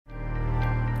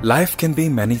Life can be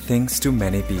many things to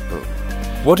many people.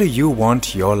 What do you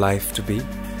want your life to be?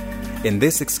 In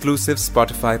this exclusive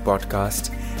Spotify podcast,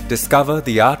 discover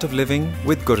the art of living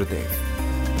with Gurudev.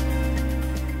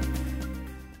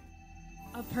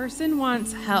 A person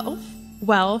wants health,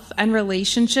 wealth, and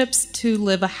relationships to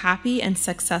live a happy and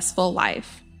successful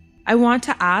life. I want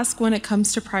to ask, when it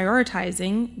comes to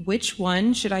prioritizing, which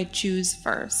one should I choose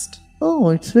first? Oh,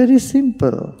 it's very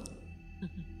simple.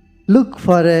 Look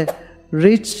for a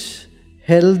rich,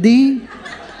 healthy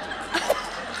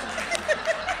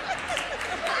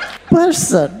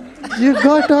person. You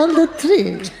got all the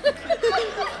three.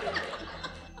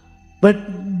 But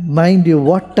mind you,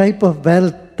 what type of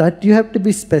wealth? That you have to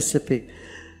be specific.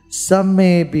 Some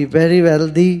may be very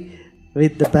wealthy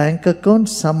with the bank account.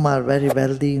 Some are very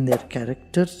wealthy in their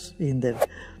characters, in their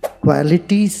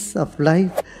qualities of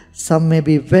life. Some may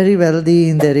be very wealthy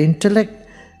in their intellect.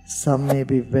 Some may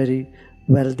be very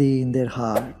wealthy in their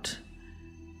heart.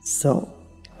 So,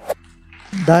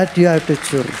 that you have to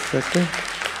choose, okay?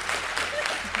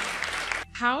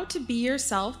 How to be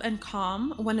yourself and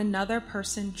calm when another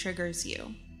person triggers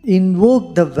you?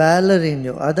 Invoke the valor in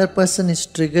you. Other person is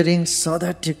triggering so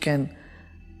that you can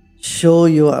show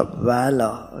your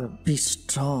valor. Be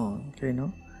strong,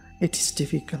 It is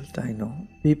difficult, I know.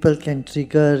 People can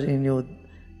trigger in you,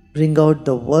 bring out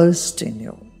the worst in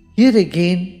you. Here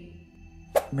again,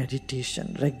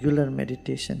 meditation, regular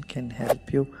meditation can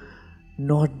help you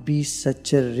not be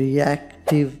such a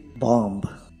reactive bomb.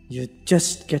 You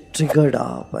just get triggered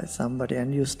off by somebody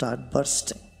and you start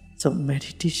bursting. So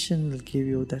meditation will give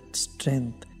you that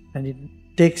strength, and it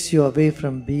takes you away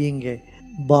from being a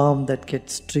bomb that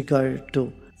gets triggered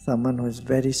to someone who is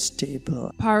very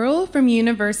stable. Parul from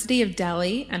University of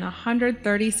Delhi and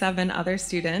 137 other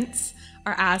students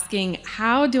are asking,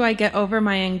 how do I get over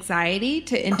my anxiety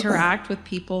to interact with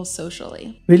people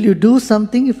socially? Will you do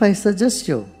something if I suggest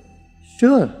you?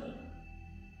 Sure.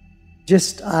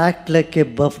 Just act like a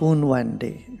buffoon one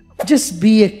day. Just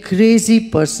be a crazy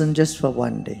person just for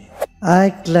one day.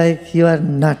 Act like you are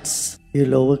nuts.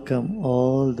 You'll overcome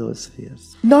all those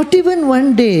fears. Not even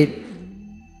one day.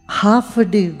 Half a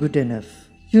day good enough.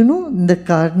 In the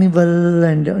carnival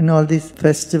and in all these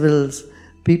festivals,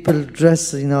 people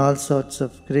dress in all sorts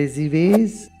of crazy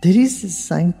ways. There is a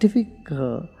scientific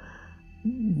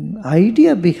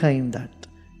idea behind that.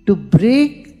 To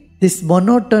break this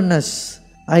monotonous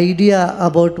idea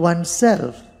about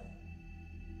oneself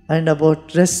and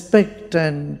about respect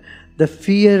and the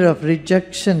fear of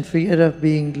rejection, fear of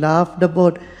being laughed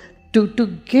about, to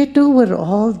get over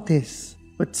all this.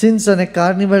 But since on a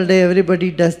carnival day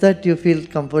everybody does that, you feel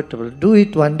comfortable. Do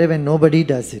it one day when nobody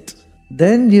does it.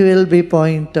 Then you will be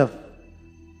point of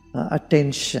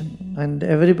attention, and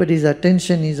everybody's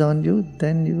attention is on you.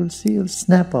 Then you will see, you'll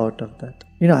snap out of that.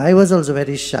 I was also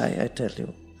very shy, I tell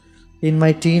you. In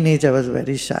my teenage, I was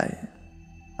very shy.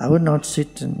 I would not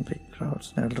sit in big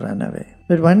crowds, I would run away.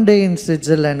 But one day in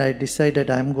Switzerland, I decided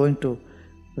I'm going to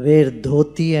wear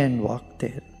dhoti and walk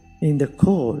there. In the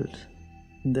cold,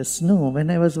 in the snow, when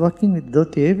I was walking with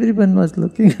dhoti, everyone was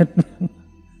looking at me.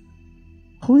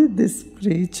 Who is this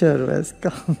preacher who has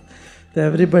come?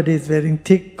 Everybody is wearing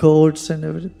thick coats and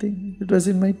everything. It was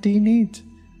in my teenage.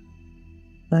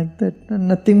 Like that. And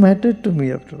nothing mattered to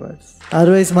me afterwards.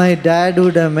 Otherwise, my dad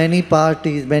would have many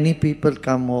parties, many people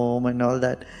come home and all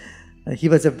that. He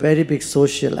was a very big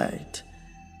socialite.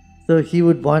 So he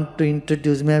would want to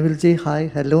introduce me. I will say hi,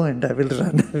 hello, and I will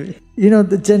run away.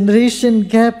 The generation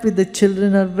gap with the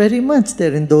children are very much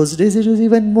there. In those days, it was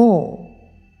even more.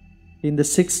 In the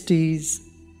 60s,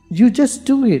 you just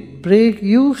do it.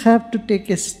 You have to take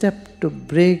a step to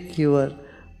break your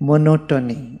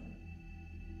monotony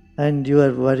and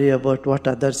your worry about what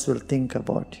others will think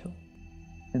about you.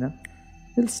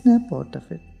 You'll snap out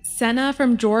of it. Senna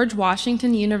from George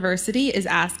Washington University is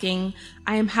asking,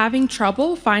 I am having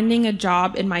trouble finding a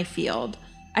job in my field.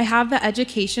 I have the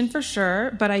education for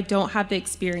sure, but I don't have the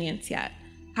experience yet.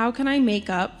 How can I make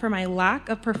up for my lack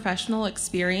of professional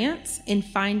experience in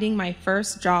finding my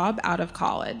first job out of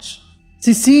college?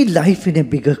 See life in a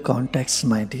bigger context,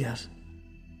 my dear.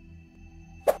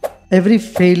 Every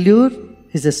failure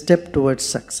is a step towards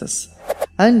success.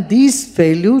 And these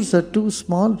failures are too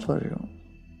small for you.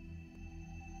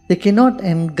 They cannot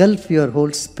engulf your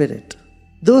whole spirit.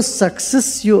 Those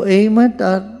success you aim at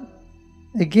are,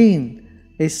 again,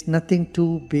 is nothing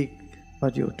too big for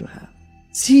you to have.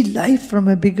 See life from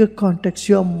a bigger context.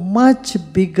 You are much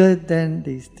bigger than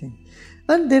these things.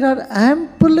 And there are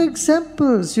ample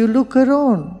examples. You look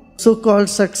around. So-called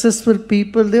successful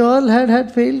people, they all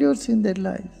had failures in their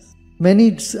lives.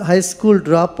 Many high school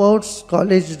dropouts,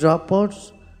 college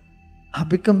dropouts, have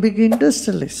become big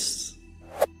industrialists,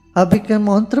 have become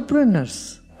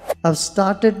entrepreneurs, have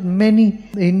started many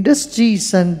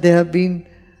industries, and they have been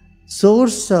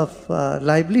source of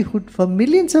livelihood for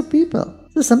millions of people.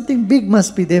 So something big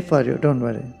must be there for you, don't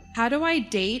worry. How do I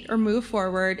date or move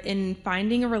forward in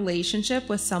finding a relationship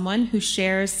with someone who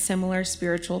shares similar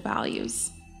spiritual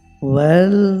values?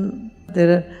 Well,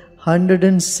 there are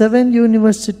 107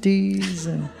 universities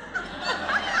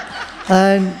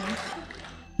and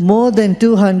more than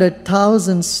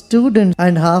 200,000 students,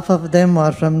 and half of them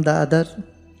are from the other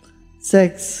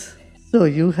sex. So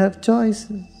you have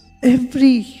choices.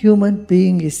 Every human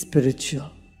being is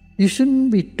spiritual. You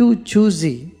shouldn't be too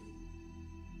choosy.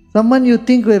 Someone you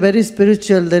think were very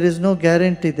spiritual, there is no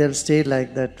guarantee they'll stay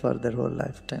like that for their whole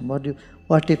lifetime.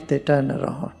 What if they turn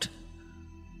around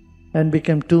and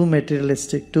become too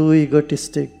materialistic, too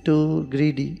egotistic, too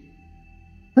greedy?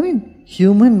 I mean,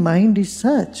 human mind is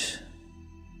such.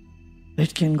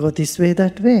 It can go this way,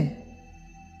 that way.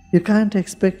 You can't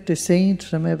expect a saint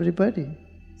from everybody.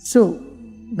 So,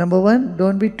 number one,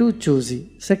 don't be too choosy.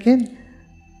 Second,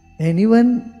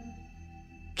 anyone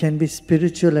can be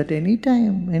spiritual at any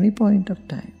time, any point of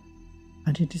time.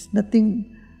 And it is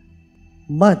nothing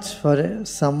much for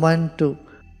someone to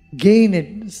gain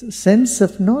a sense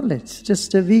of knowledge.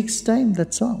 Just a week's time,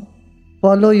 that's all.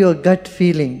 Follow your gut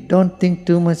feeling. Don't think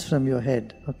too much from your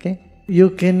head, okay?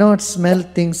 You cannot smell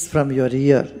things from your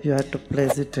ear. You have to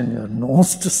place it in your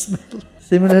nose to smell.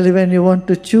 Similarly, when you want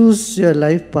to choose your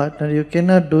life partner, you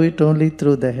cannot do it only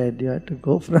through the head. You have to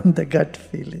go from the gut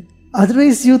feeling.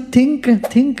 Otherwise, you think and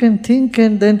think and think,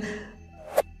 and then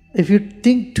if you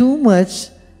think too much,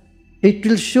 it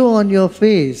will show on your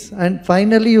face, and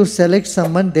finally you select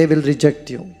someone, they will reject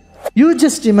you. You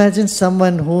just imagine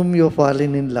someone whom you're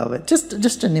falling in love with.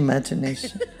 Just an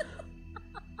imagination.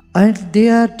 And they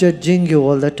are judging you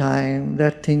all the time. They're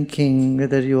thinking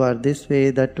whether you are this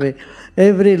way, that way.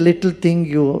 Every little thing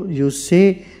you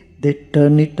say, they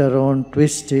turn it around,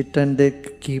 twist it, and they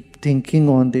keep thinking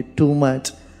on it too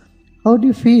much. How do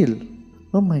you feel?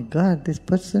 Oh my God, this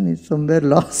person is somewhere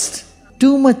lost.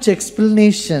 Too much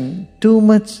explanation, too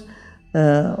much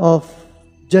of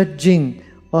judging,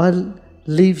 all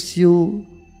leaves you.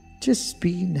 Just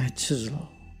be natural.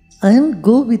 And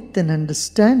go with an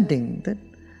understanding that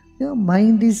your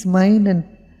mind is mind, and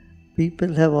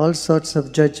people have all sorts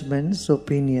of judgments,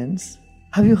 opinions.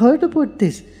 Have you heard about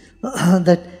this?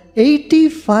 That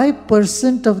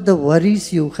 85% of the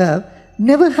worries you have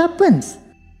never happens.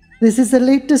 This is the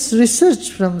latest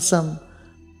research from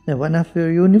one of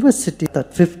your university,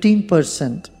 that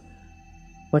 15%,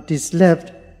 what is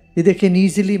left, they can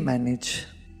easily manage.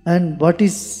 And what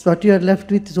you are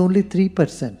left with is only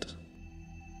 3%.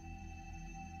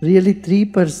 Really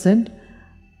 3%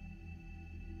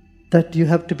 that you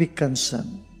have to be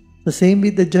concerned. The same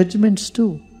with the judgments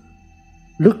too.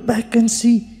 Look back and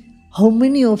see how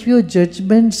many of your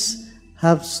judgments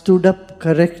have stood up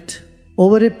correct.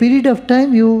 Over a period of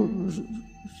time, you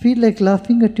feel like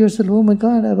laughing at yourself. Oh my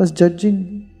God, I was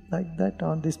judging like that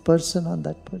on this person, on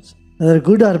that person. Whether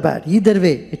good or bad, either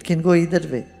way, it can go either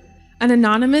way. An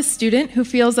anonymous student who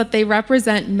feels that they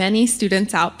represent many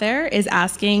students out there is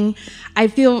asking, I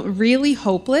feel really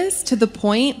hopeless to the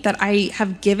point that I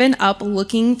have given up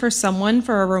looking for someone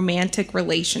for a romantic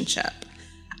relationship.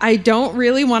 I don't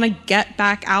really want to get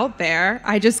back out there.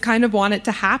 I just kind of want it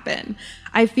to happen.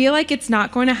 I feel like it's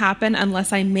not going to happen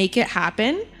unless I make it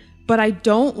happen, but I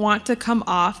don't want to come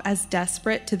off as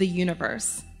desperate to the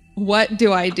universe. What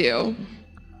do I do?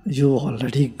 You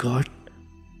already got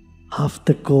half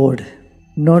the code.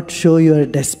 Not show your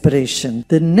desperation.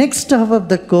 The next half of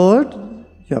the code,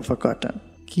 you have forgotten.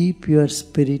 Keep your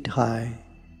spirit high.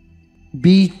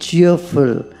 Be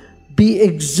cheerful. Be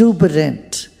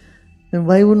exuberant. Then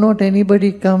why would not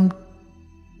anybody come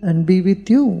and be with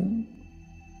you?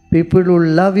 People will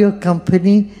love your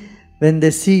company when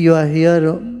they see you are here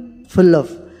full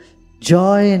of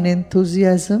joy and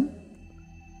enthusiasm,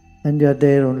 and you are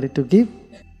there only to give.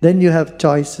 Then you have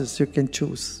choices, you can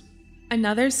choose.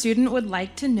 Another student would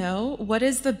like to know, what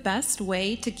is the best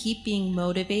way to keep being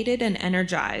motivated and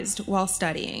energized while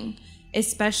studying,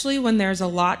 especially when there's a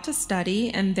lot to study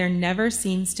and there never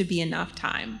seems to be enough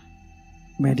time?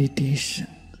 Meditation.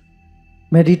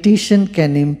 Meditation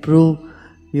can improve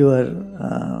your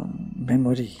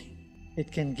memory.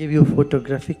 It can give you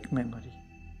photographic memory.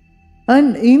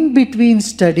 And in between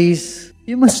studies,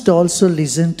 you must also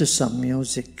listen to some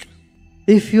music.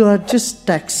 If you are just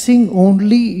taxing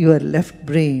only your left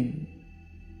brain,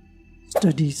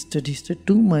 study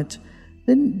too much,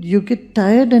 then you get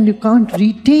tired and you can't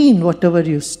retain whatever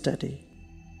you study.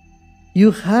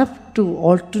 You have to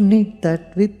alternate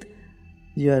that with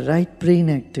your right brain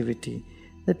activity.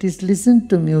 That is, listen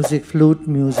to music, flute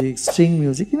music, string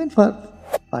music, even for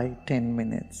 5-10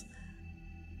 minutes.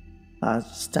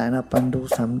 Stand up and do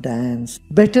some dance.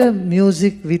 Better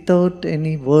music without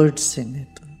any words in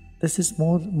it. This is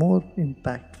more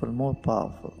impactful, more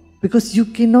powerful. Because you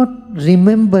cannot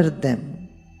remember them.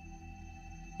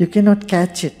 You cannot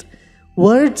catch it.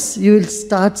 Words, you will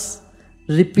start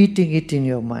repeating it in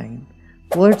your mind.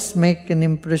 Words make an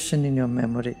impression in your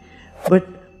memory. But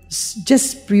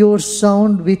just pure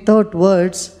sound without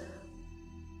words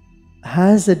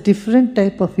has a different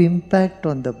type of impact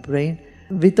on the brain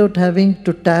without having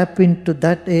to tap into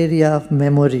that area of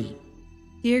memory.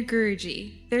 Dear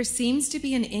Guruji, there seems to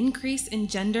be an increase in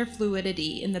gender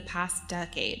fluidity in the past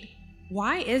decade.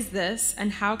 Why is this,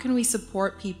 and how can we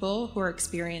support people who are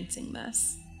experiencing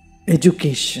this?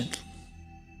 Education.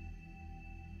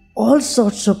 All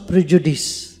sorts of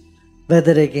prejudice,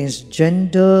 whether against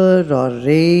gender or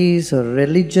race or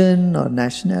religion or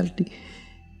nationality,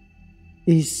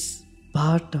 is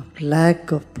part of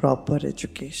lack of proper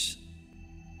education.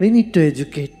 We need to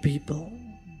educate people,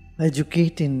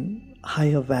 educate in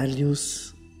higher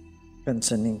values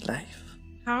concerning life.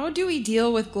 How do we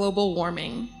deal with global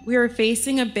warming? We are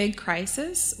facing a big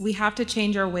crisis. We have to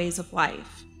change our ways of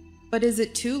life. But is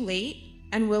it too late?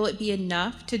 And will it be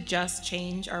enough to just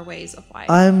change our ways of life?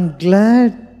 I'm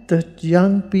glad that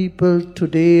young people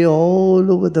today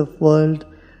all over the world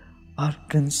are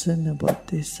concerned about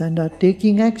this and are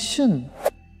taking action.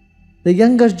 The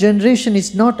younger generation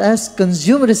is not as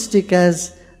consumeristic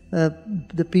as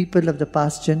the people of the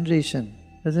past generation,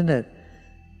 isn't it?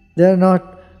 They are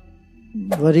not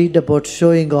worried about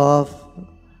showing off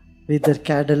with their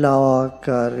Cadillac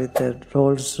or with their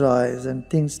Rolls Royce and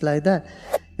things like that.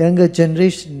 Younger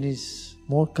generation is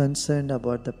more concerned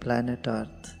about the planet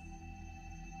Earth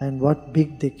and what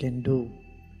big they can do.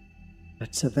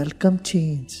 That's a welcome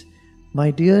change. My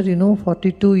dear,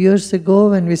 42 years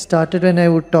ago when I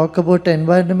would talk about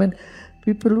environment,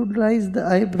 people would raise the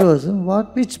eyebrows.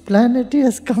 Which planet he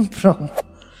has come from?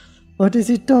 What is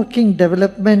he talking?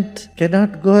 Development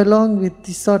cannot go along with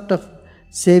this sort of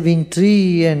saving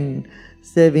tree and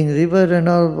saving river and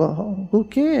all. Who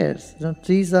cares?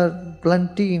 Trees are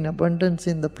plenty in abundance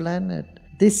in the planet.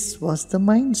 This was the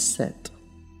mindset.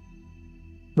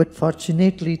 But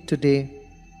fortunately today,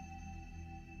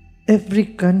 every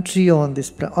country on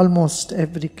this planet, almost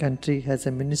every country has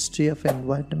a Ministry of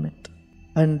Environment.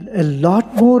 And a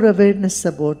lot more awareness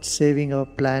about saving our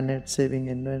planet, saving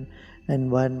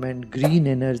environment, green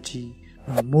energy,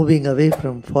 moving away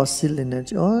from fossil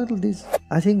energy, all this.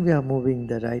 I think we are moving in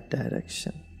the right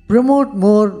direction. Promote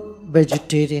more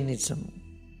vegetarianism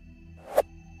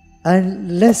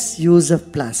and less use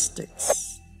of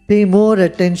plastics. Pay more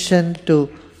attention to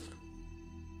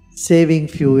saving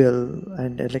fuel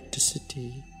and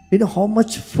electricity. You know how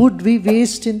much food we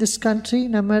waste in this country,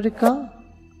 in America?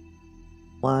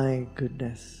 My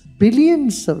goodness.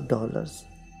 Billions of dollars.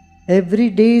 Every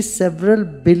day, several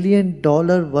 $1 billion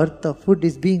worth of food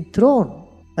is being thrown.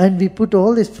 And we put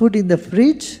all this food in the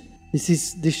fridge.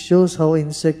 This shows how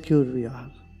insecure we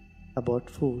are about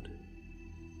food.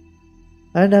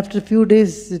 And after a few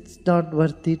days, it's not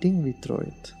worth eating, we throw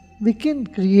it. We can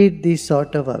create this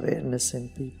sort of awareness in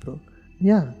people.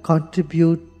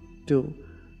 Contribute to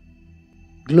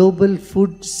global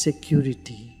food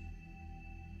security.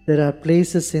 There are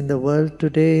places in the world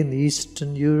today, in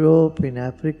Eastern Europe, in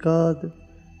Africa,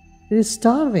 it is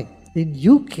starving. In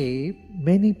UK,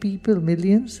 many people,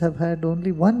 millions, have had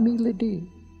only one meal a day.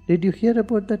 Did you hear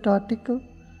about that article?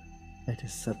 That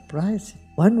is surprising.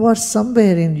 One was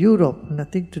somewhere in Europe,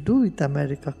 nothing to do with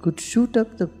America, could shoot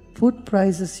up the food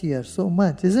prices here so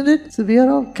much, isn't it? So we are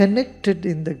all connected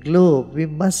in the globe. We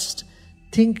must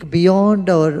think beyond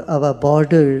our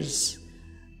borders,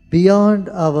 beyond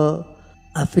our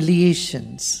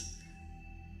affiliations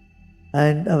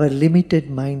and our limited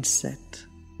mindset.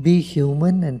 Be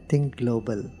human and think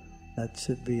global. That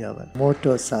should be our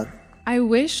motto, Sadh. I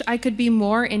wish I could be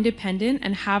more independent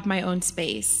and have my own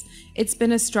space. It's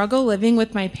been a struggle living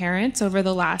with my parents over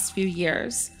the last few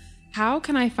years. How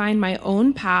can I find my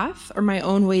own path or my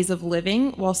own ways of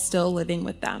living while still living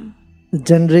with them? The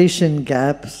generation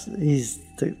gaps is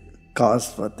the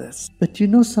cause for this. But you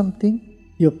know something?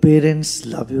 Your parents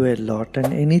love you a lot,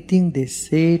 and anything they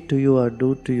say to you or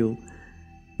do to you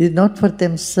is not for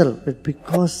themselves, but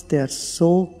because they are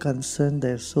so concerned,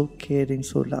 they are so caring,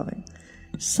 so loving.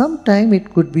 Sometimes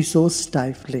it could be so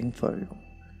stifling for you.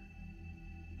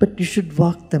 But you should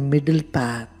walk the middle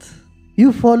path.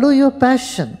 You follow your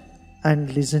passion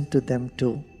and listen to them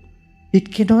too.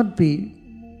 It cannot be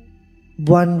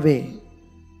one way.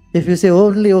 If you say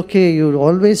only, okay, you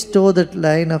always toe that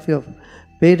line of your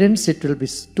parents, it will be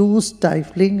too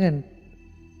stifling and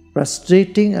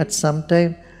frustrating. At some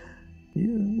time,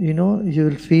 you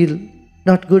will feel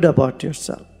not good about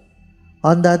yourself.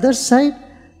 On the other side,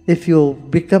 if you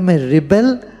become a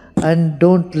rebel and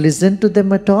don't listen to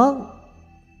them at all,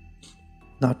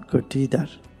 not good either.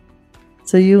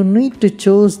 So you need to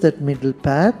choose that middle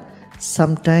path.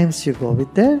 Sometimes you go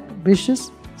with their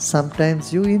wishes,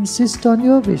 sometimes you insist on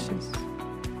your wishes.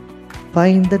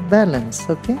 Find that balance,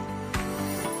 okay?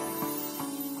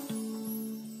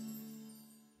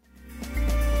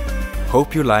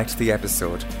 Hope you liked the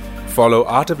episode. Follow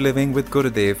Art of Living with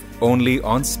Gurudev only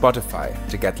on Spotify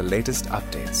to get the latest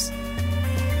updates.